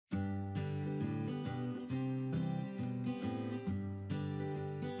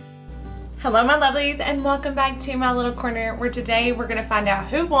Hello my lovelies, and welcome back to my little corner where today we're going to find out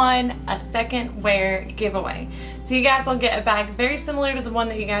who won a second wear giveaway. So you guys will get a bag very similar to the one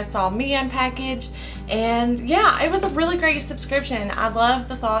that you guys saw me unpackage, and yeah, it was a really great subscription. I love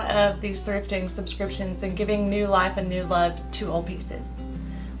the thought of these thrifting subscriptions and giving new life and new love to old pieces.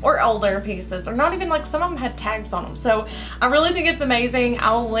 Or older pieces, or not even, like, some of them had tags on them. So I really think it's amazing.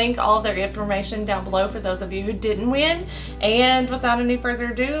 I will link all of their information down below for those of you who didn't win. And without any further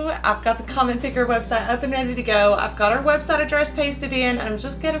ado, I've got the comment picker website up and ready to go. I've got our website address pasted in, and I'm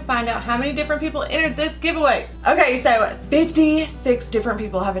just gonna find out how many different people entered this giveaway. Okay, so 56 different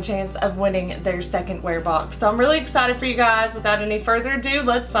people have a chance of winning their second wear box. So I'm really excited for you guys. Without any further ado,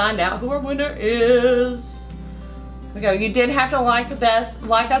 let's find out who our winner is. We go. You did have to like us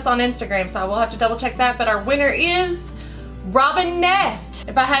on Instagram, so I will have to double check that, but our winner is Robin Nest.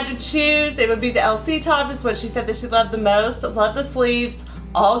 If I had to choose, it would be the LC top. Is what she said that she loved the most. Love the sleeves,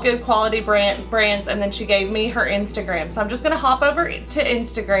 all good quality brands, and then she gave me her Instagram. So I'm just gonna hop over to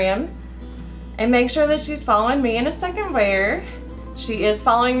Instagram and make sure that she's following me in a second wear. She is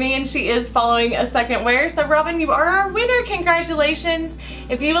following me, and she is following a second wear. So Robin, you are our winner. Congratulations.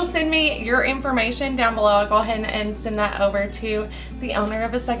 If you will send me your information down below, I'll go ahead and send that over to the owner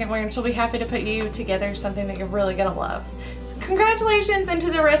of a second wear, and she'll be happy to put you together something that you're really gonna love. Congratulations, and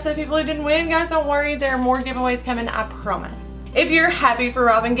to the rest of the people who didn't win, guys, don't worry, there are more giveaways coming, I promise. If you're happy for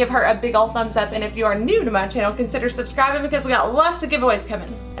Robin, give her a big old thumbs up, and if you are new to my channel, consider subscribing because we got lots of giveaways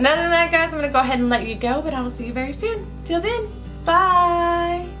coming. And other than that, guys, I'm gonna go ahead and let you go, but I will see you very soon. Till then,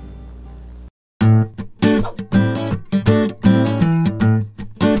 bye!